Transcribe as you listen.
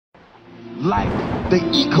like the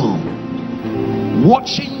eagle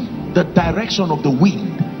watching the direction of the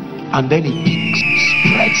wind, and then it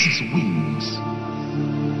spreads its wings.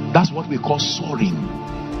 That's what we call soaring.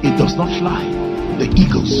 It does not fly. The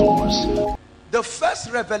eagle soars. The first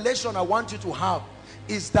revelation I want you to have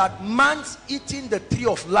is that man's eating the tree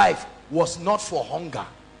of life was not for hunger.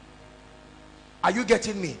 Are you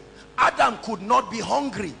getting me? Adam could not be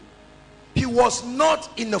hungry. He was not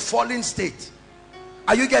in a fallen state.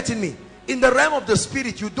 Are you getting me? In the realm of the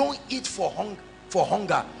spirit, you don't eat for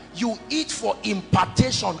hunger. You eat for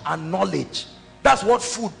impartation and knowledge. That's what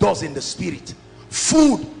food does in the spirit.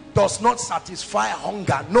 Food does not satisfy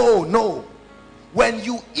hunger. No. When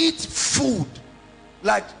you eat food,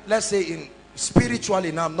 like let's say in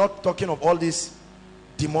spiritually, now I'm not talking of all these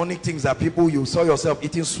demonic things that people, you saw yourself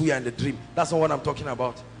eating suya in the dream. That's not what I'm talking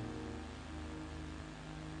about.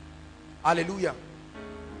 Hallelujah.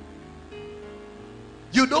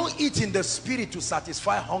 You don't eat in the spirit to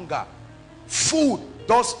satisfy hunger. Food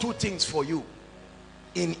does two things for you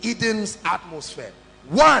in Eden's atmosphere.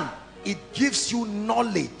 One, it gives you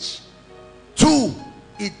knowledge. Two,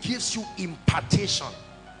 it gives you impartation.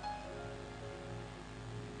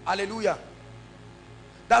 Hallelujah.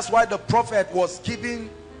 That's why the prophet was giving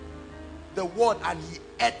the word and he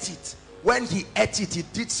ate it. When he ate it,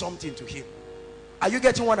 it did something to him. Are you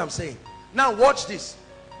getting what I'm saying? Now watch this.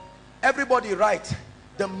 Everybody write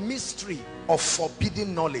the mystery of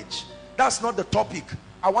forbidden knowledge. That's not the topic.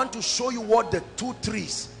 I want to show you what the two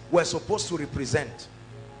trees were supposed to represent.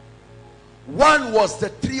 One was the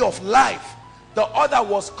tree of life. The other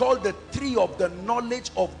was called the tree of the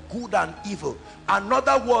knowledge of good and evil.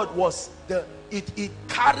 Another word was it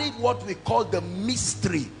carried what we call the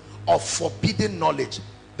mystery of forbidden knowledge.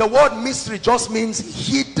 The word mystery just means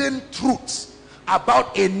hidden truths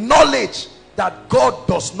about a knowledge that God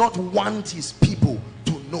does not want his people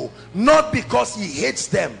to know. Not because he hates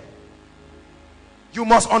them. You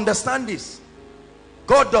must understand this.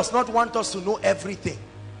 God does not want us to know everything.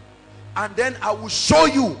 And then I will show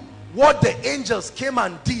you what the angels came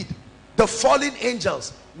and did. The fallen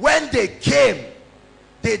angels, when they came,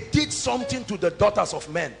 they did something to the daughters of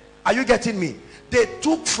men. Are you getting me? They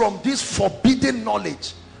took from this forbidden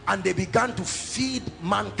knowledge and they began to feed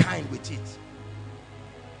mankind with it.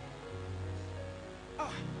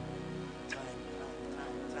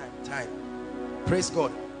 Time. Praise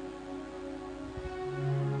God.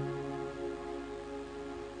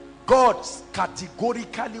 God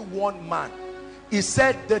categorically warned man. He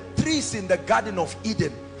said the trees in the Garden of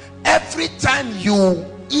Eden, every time you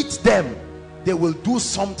eat them, they will do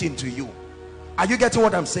something to you. Are you getting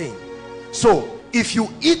what I'm saying? So if you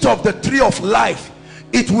eat of the tree of life,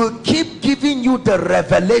 it will keep giving you the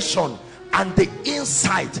revelation and the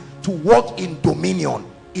insight to walk in dominion.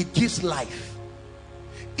 It gives life.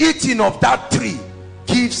 Eating of that tree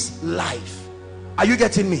gives life. Are you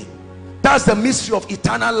getting me? That's the mystery of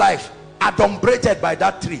eternal life, adumbrated by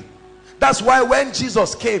that tree. That's why when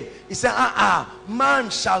Jesus came, he said, man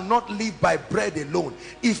shall not live by bread alone.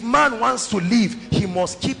 If man wants to live, he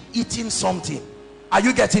must keep eating something. Are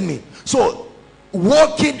you getting me? So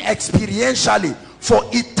walking experientially for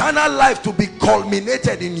eternal life to be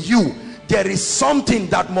culminated in you, there is something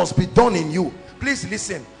that must be done in you. Please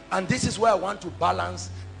listen. And this is where I want to balance.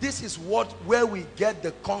 This is where we get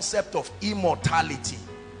the concept of immortality.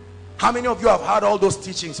 How many of you have heard all those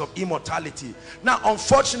teachings of immortality? Now,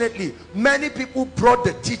 unfortunately, many people brought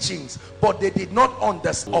the teachings, but they did not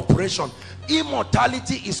understand operation.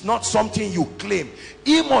 Immortality is not something you claim.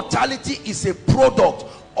 Immortality is a product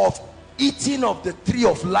of eating of the tree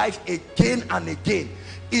of life again and again.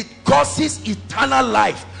 It causes eternal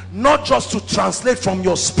life, not just to translate from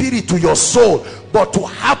your spirit to your soul, but to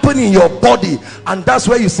happen in your body. And that's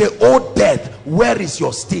where you say, oh death, where is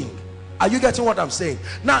your sting? Are you getting what I'm saying?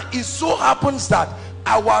 Now, it so happens that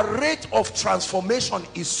our rate of transformation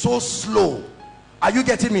is so slow. Are you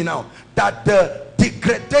getting me now? That the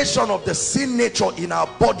degradation of the sin nature in our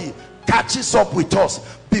body catches up with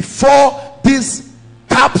us before these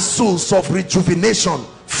capsules of rejuvenation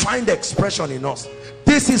find expression in us.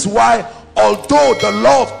 This is why, although the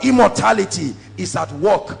law of immortality is at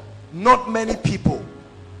work, not many people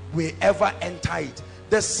will ever enter it.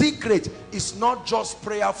 The secret is not just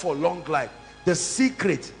prayer for long life. The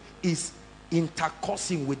secret is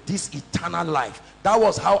intercoursing with this eternal life. That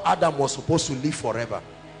was how Adam was supposed to live forever.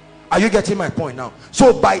 Are you getting my point now?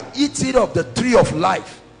 So by eating of the tree of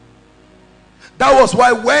life, that was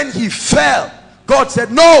why when he fell, God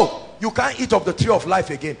said, no, you can't eat of the tree of life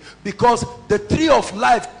again, because the tree of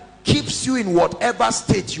life keeps you in whatever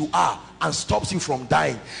state you are and stops you from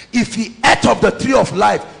dying. If he ate of the tree of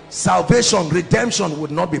life, salvation, redemption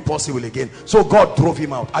would not be possible again. So God drove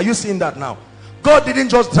him out. Are you seeing that now? God didn't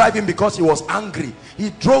just drive him because he was angry. He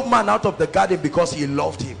drove man out of the garden because he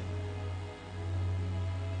loved him.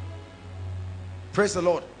 Praise the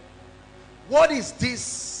Lord. What is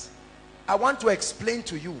this? I want to explain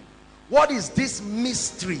to you. What is this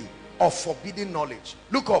mystery of forbidden knowledge?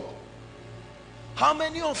 Look up. How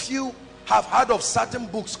many of you have heard of certain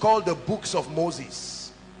books called the books of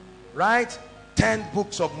Moses? Right? 10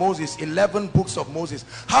 books of Moses, 11 books of Moses.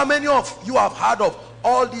 How many of you have heard of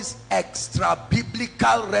all these extra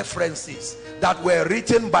biblical references that were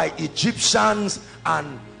written by Egyptians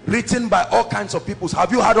and written by all kinds of peoples?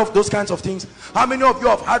 Have you heard of those kinds of things? How many of you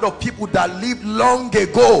have heard of people that lived long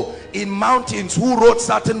ago in mountains who wrote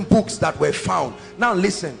certain books that were found? Now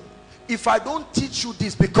listen, if I don't teach you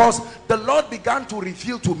this, because the Lord began to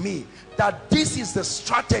reveal to me that this is the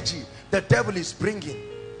strategy the devil is bringing.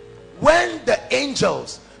 When the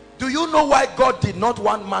angels, do you know why God did not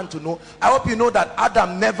want man to know? I hope you know that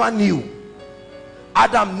Adam never knew.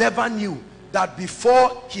 Adam never knew that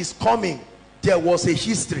before his coming there was a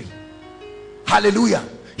history. Hallelujah.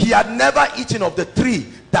 He had never eaten of the tree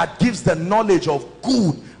that gives the knowledge of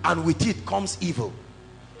good, and with it comes evil.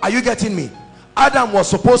 Are you getting me? Adam was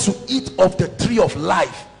supposed to eat of the tree of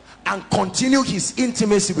life and continue his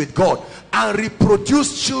intimacy with God and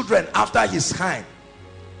reproduce children after his kind.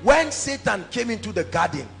 When Satan came into the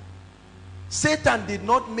garden, Satan did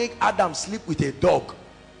not make Adam sleep with a dog.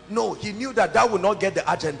 No, he knew that that would not get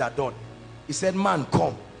the agenda done. He said, man,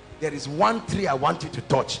 come, there is one tree I want you to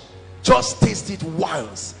touch. Just taste it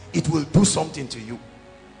once. It will do something to you.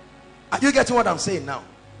 Are you getting what I'm saying now?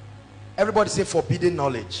 Everybody say forbidden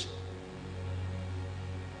knowledge.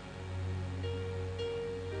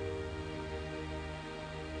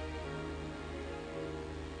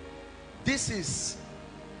 This is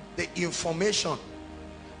the information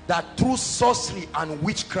that through sorcery and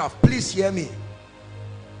witchcraft, please hear me,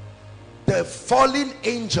 the fallen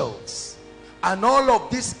angels and all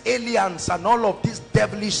of these aliens and all of these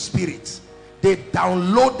devilish spirits, they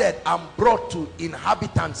downloaded and brought to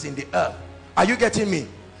inhabitants in the earth. Are you getting me?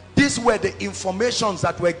 These were the informations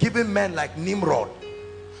that were given men like Nimrod.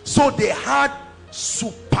 So they had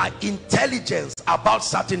super intelligence about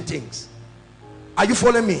certain things. Are you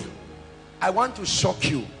following me? I want to shock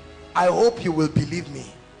you. I hope you will believe me.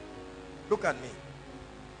 Look at me.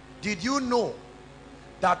 Did you know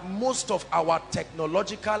that most of our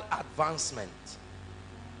technological advancement,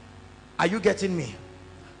 are you getting me,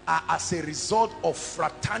 are as a result of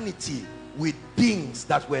fraternity with beings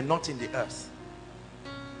that were not in the earth?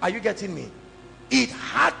 Are you getting me? It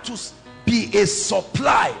had to be a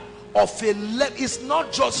supply of it's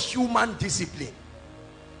not just human discipline.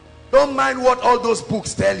 Don't mind what all those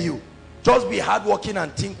books tell you. Just be hardworking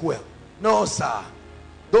and think well. No, sir.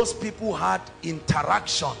 Those people had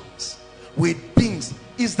interactions with beings.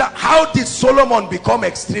 Is that how did Solomon become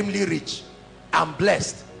extremely rich and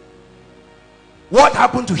blessed? What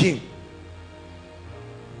happened to him?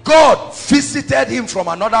 God visited him from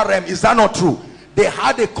another realm. Is that not true? They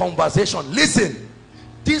had a conversation. Listen,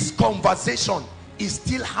 this conversation is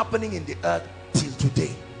still happening in the earth till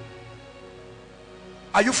today.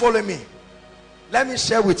 Are you following me? Let me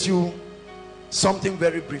share with you something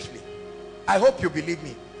very briefly. I hope you believe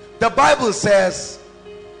me. The Bible says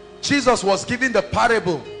Jesus was giving the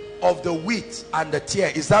parable of the wheat and the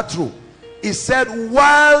tare. Is that true? He said,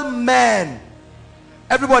 while men,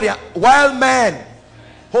 everybody, while men,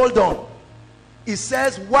 hold on. He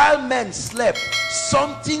says, while men slept,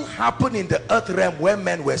 something happened in the earth realm when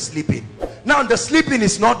men were sleeping. Now, the sleeping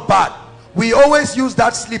is not bad. We always use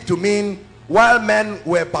that sleep to mean while men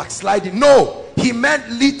were backsliding. No, he meant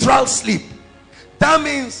literal sleep. That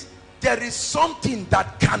means there is something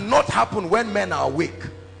that cannot happen when men are awake.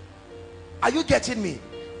 Are you getting me?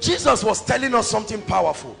 Jesus was telling us something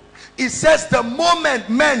powerful. He says the moment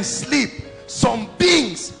men sleep, some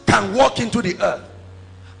beings can walk into the earth.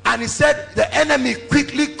 And he said the enemy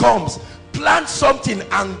quickly comes, plants something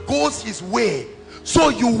and goes his way. So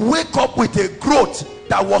you wake up with a growth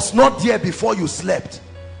that was not there before you slept.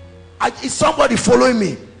 Is somebody following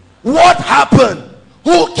me? What happened?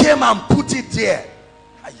 Who came and put it there?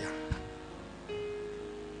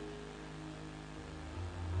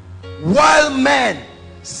 While men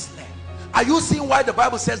slept. Are you seeing why the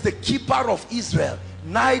Bible says the keeper of Israel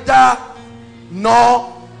neither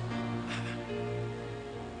nor?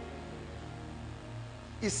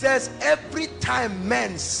 It says every time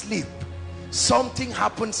men sleep, something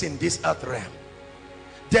happens in this earth realm.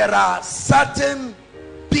 There are certain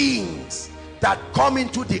beings that come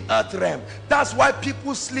into the earth realm. That's why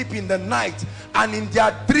people sleep in the night, and in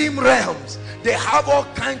their dream realms they have all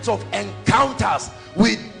kinds of encounters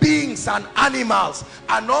with beings and animals,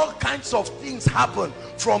 and all kinds of things happen,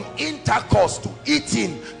 from intercourse to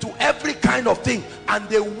eating to every kind of thing, and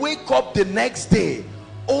they wake up the next day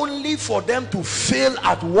only for them to fail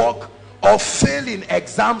at work or fail in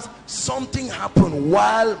exams. Something happened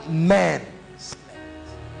while men slept.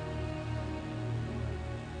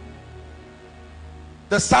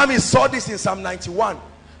 The psalmist saw this in Psalm 91,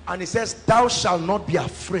 and he says, thou shalt not be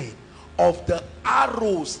afraid of the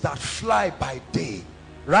arrows that fly by day,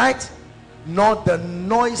 right? Nor the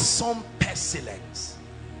noisome pestilence.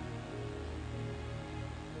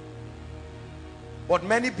 But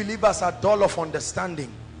many believers are dull of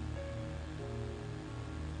understanding.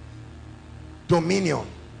 Dominion.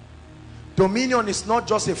 Dominion is not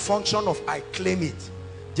just a function of I claim it.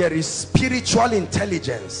 There is spiritual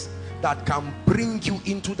intelligence that can bring you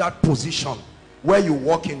into that position where you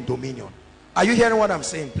walk in dominion. Are you hearing what I'm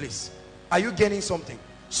saying, please? Are you getting something?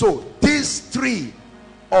 So these three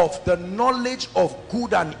of the knowledge of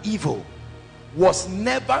good and evil was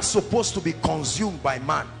never supposed to be consumed by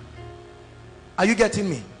man. Are you getting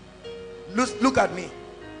me? Look at me.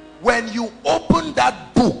 When you open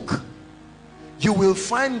that book, you will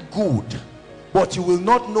find good, but you will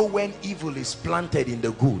not know when evil is planted in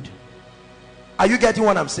the good. Are you getting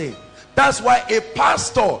what I'm saying? That's why a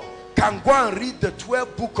pastor can go and read the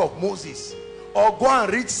 12th book of Moses, or go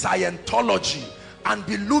and read Scientology and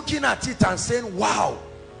be looking at it and saying, wow,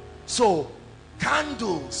 so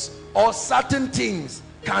candles or certain things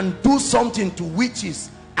can do something to witches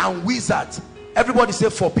and wizards. Everybody say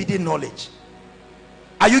forbidden knowledge.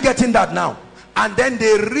 Are you getting that now? And then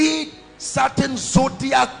they read certain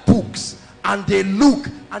zodiac books and they look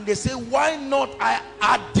and they say, why not I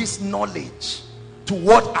add this knowledge to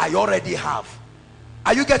what I already have?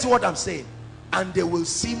 Are you getting what I'm saying? And they will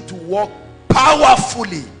seem to walk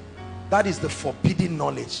powerfully. That is the forbidden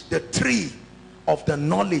knowledge, the tree of the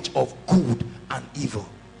knowledge of good and evil.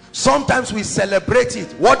 Sometimes we celebrate it.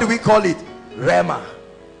 What do we call it? Rema.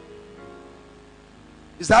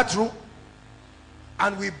 Is that true?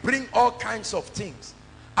 And we bring all kinds of things.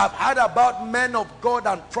 I've heard about men of God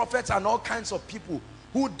and prophets and all kinds of people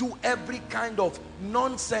who do every kind of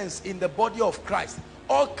nonsense in the body of Christ.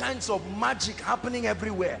 All kinds of magic happening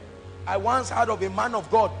everywhere. I once heard of a man of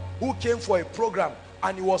God who came for a program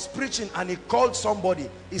and he was preaching and he called somebody.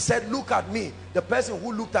 He said, look at me. The person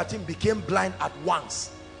who looked at him became blind at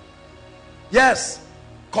once. Yes,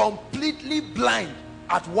 completely blind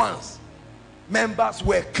at once. Members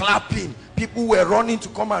were clapping. People were running to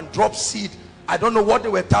come and drop seed. I don't know what they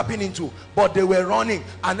were tapping into, but they were running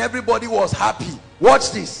and everybody was happy.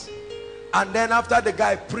 Watch this. And then after the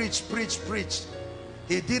guy preached,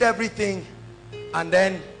 he did everything, and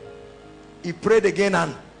then he prayed again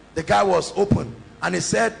and the guy was open. And he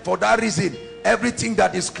said, for that reason, everything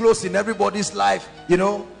that is closed in everybody's life, you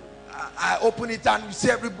know, I open it and you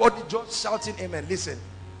see everybody just shouting amen. Listen,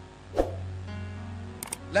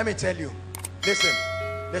 let me tell you,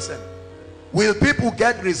 listen. Will people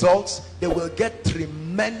get results? They will get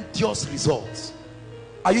tremendous results.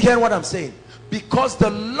 Are you hearing what I'm saying? Because the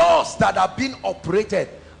laws that are being operated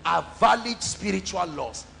are valid spiritual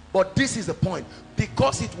laws. But this is the point.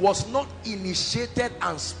 Because it was not initiated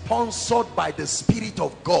and sponsored by the Spirit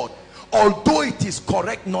of God, although it is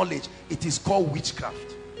correct knowledge, it is called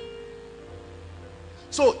witchcraft.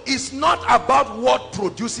 So it's not about what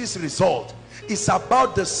produces result. It's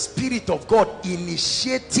about the Spirit of God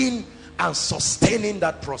initiating and sustaining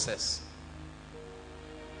that process.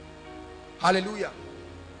 Hallelujah.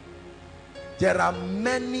 There are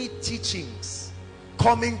many teachings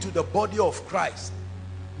coming to the body of Christ.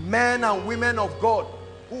 Men and women of God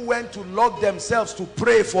who went to lock themselves to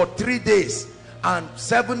pray for 3 days and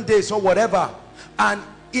 7 days or whatever. And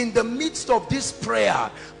in the midst of this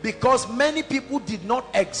prayer, because many people did not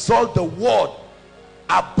exalt the word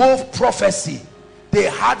above prophecy, they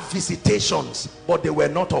had visitations, but they were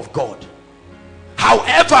not of God.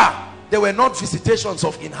 However, they were not visitations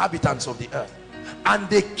of inhabitants of the earth. And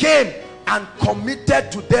they came and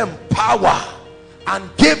committed to them power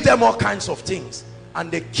and gave them all kinds of things. And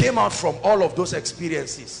they came out from all of those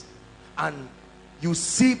experiences. And you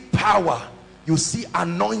see power, you see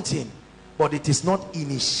anointing, but it is not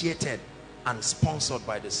initiated and sponsored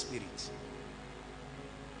by the Spirit.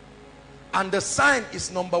 And the sign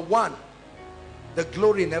is number one, the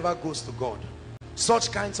glory never goes to God.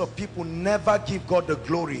 Such kinds of people never give God the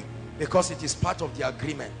glory because it is part of the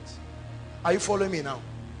agreement. Are you following me now?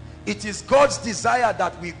 It is God's desire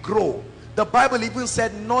that we grow. The Bible even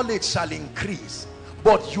said knowledge shall increase.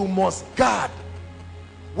 But you must guard.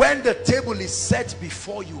 When the table is set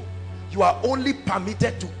before you, you are only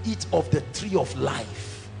permitted to eat of the tree of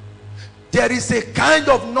life. There is a kind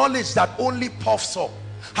of knowledge that only puffs up.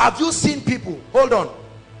 Have you seen people? Hold on.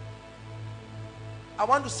 I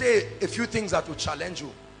want to say a few things that will challenge you.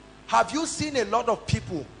 Have you seen a lot of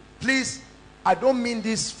people? Please, I don't mean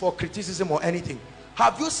this for criticism or anything.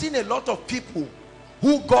 Have you seen a lot of people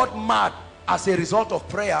who got mad as a result of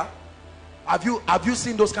prayer? Have you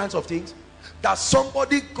seen those kinds of things? That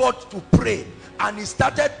somebody got to pray and he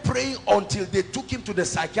started praying until they took him to the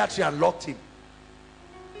psychiatry and locked him.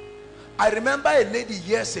 I remember a lady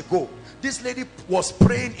years ago. This lady was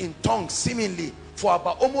praying in tongues seemingly for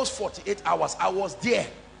about almost 48 hours. I was there.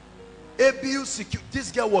 ABU security.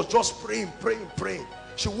 This girl was just praying.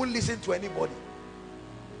 She wouldn't listen to anybody.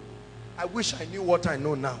 I wish I knew what I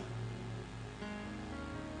know now.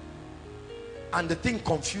 And the thing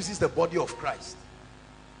confuses the body of Christ.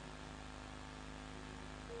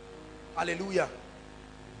 Hallelujah.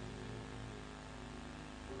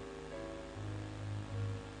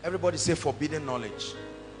 Everybody say forbidden knowledge.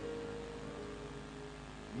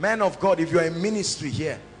 Men of God, if you are in ministry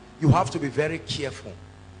here, you have to be very careful.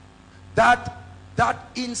 That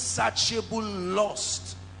insatiable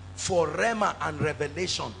lust for rhema and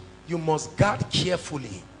revelation, you must guard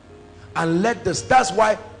carefully. And let this, that's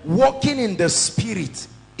why walking in the spirit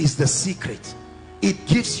is the secret. It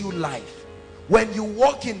gives you life. When you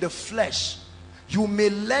walk in the flesh, you may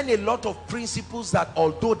learn a lot of principles that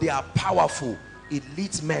although they are powerful, it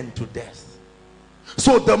leads men to death.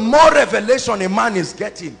 So the more revelation a man is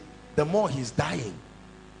getting, the more he's dying.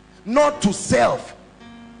 Not to self,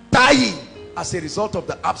 dying as a result of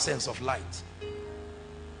the absence of light.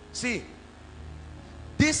 See,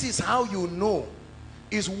 this is how you know.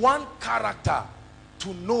 Is one character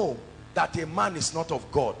to know that a man is not of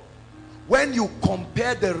God. When you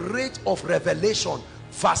compare the rate of revelation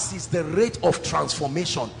versus the rate of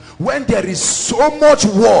transformation, when there is so much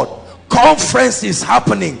word, conferences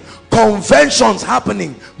happening, conventions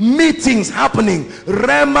happening, meetings happening,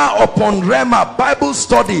 rhema upon rhema, Bible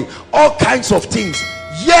study, all kinds of things,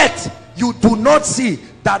 yet you do not see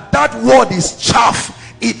that that word is chaff.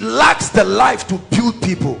 It lacks the life to build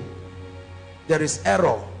people. There is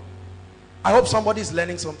error. I hope somebody is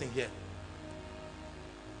learning something here.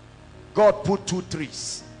 God put two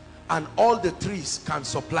trees, and all the trees can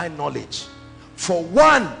supply knowledge. For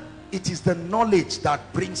one, it is the knowledge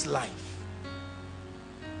that brings life.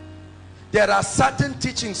 There are certain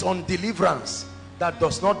teachings on deliverance that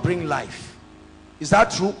does not bring life. Is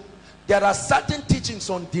that true? There are certain teachings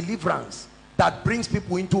on deliverance that brings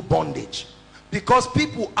people into bondage, because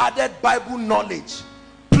people added Bible knowledge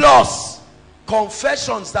plus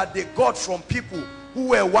confessions that they got from people who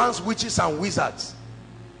were once witches and wizards.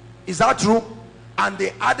 Is that true? And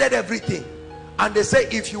they added everything, and they say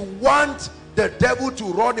if you want the devil to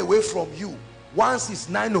run away from you, once it's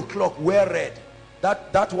 9 o'clock, wear red.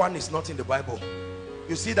 That one is not in the Bible.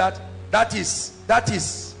 You see that? That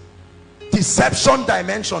is deception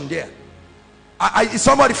dimension there. Is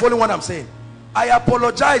somebody following what I'm saying? I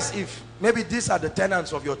apologize if maybe these are the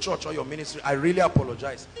tenants of your church or your ministry. I really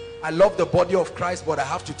apologize. I love the body of Christ, but I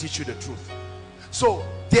have to teach you the truth. So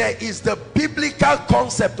there is the biblical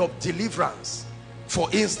concept of deliverance, for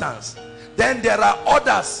instance. Then there are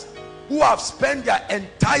others who have spent their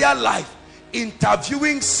entire life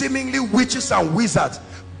interviewing seemingly witches and wizards,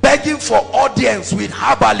 begging for audience with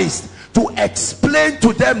herbalists to explain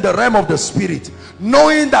to them the realm of the spirit,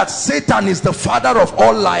 knowing that Satan is the father of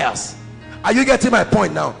all liars. Are you getting my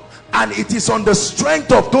point now? And it is on the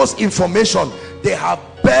strength of those information they have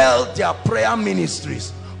built their prayer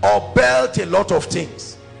ministries or built a lot of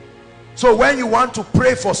things. So when you want to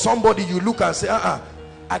pray for somebody, you look and say,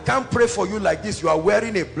 I can't pray for you like this. You are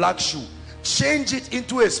wearing a black shoe. Change it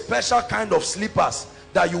into a special kind of slippers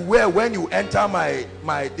that you wear when you enter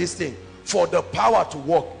this thing, for the power to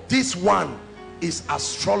work. This one is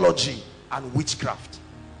astrology and witchcraft.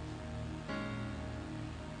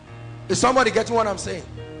 Is somebody getting what I'm saying?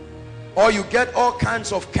 Or you get all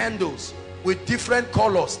kinds of candles with different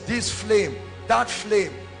colors, this flame, that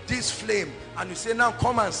flame, this flame, and you say, now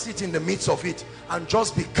come and sit in the midst of it and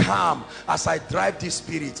just be calm as I drive this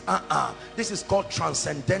spirit. This is called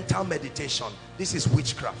transcendental meditation. This is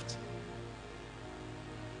witchcraft.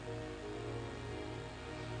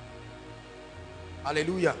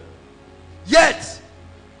 Hallelujah. Yet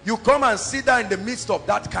you come and sit there in the midst of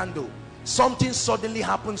that candle, something suddenly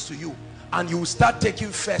happens to you and you start taking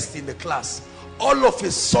first in the class. All of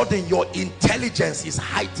a sudden your intelligence is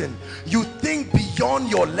heightened. You think beyond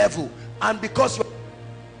your level, and because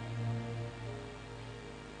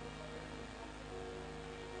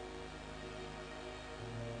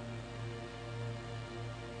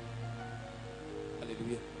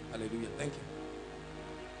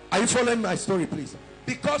Are you following my story, please?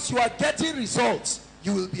 Because you are getting results,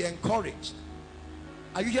 you will be encouraged.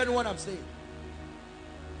 Are you hearing what I'm saying?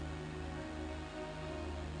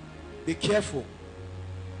 Be careful,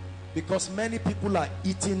 because many people are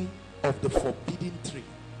eating of the forbidden tree.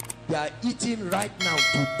 They are eating right now,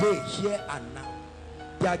 today, here and now.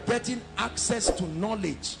 They are getting access to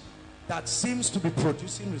knowledge that seems to be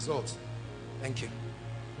producing results. Thank you.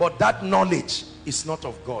 But that knowledge is not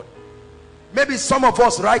of God. Maybe some of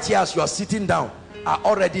us right here, as you are sitting down, are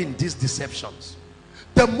already in these deceptions.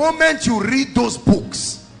 The moment you read those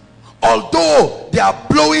books, although they are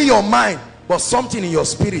blowing your mind, but something in your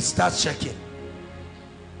spirit starts checking.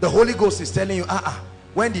 The Holy Ghost is telling you,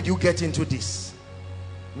 when did you get into this?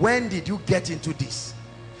 When did you get into this?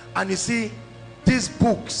 And you see, these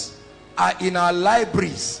books are in our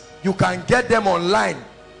libraries. You can get them online.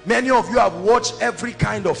 Many of you have watched every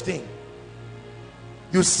kind of thing.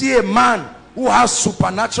 You see a man who has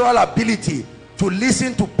supernatural ability to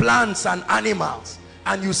listen to plants and animals,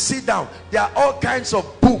 and you sit down. There are all kinds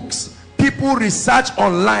of books. People research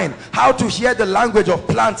online how to hear the language of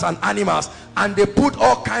plants and animals, and they put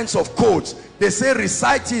all kinds of codes. They say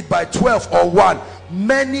recite it by 12 or 1.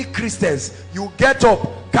 Many Christians, you get up,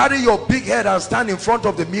 carry your big head and stand in front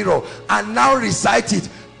of the mirror and now recite it.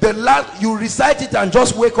 You recite it and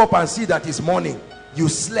just wake up and see that it's morning. You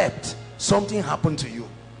slept. Something happened to you.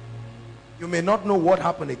 You may not know what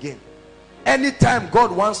happened again. Anytime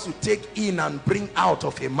God wants to take in and bring out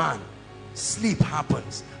of a man, sleep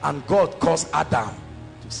happens, and God caused Adam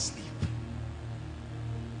to sleep.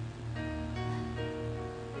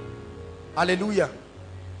 Hallelujah.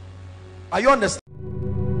 Are you understanding?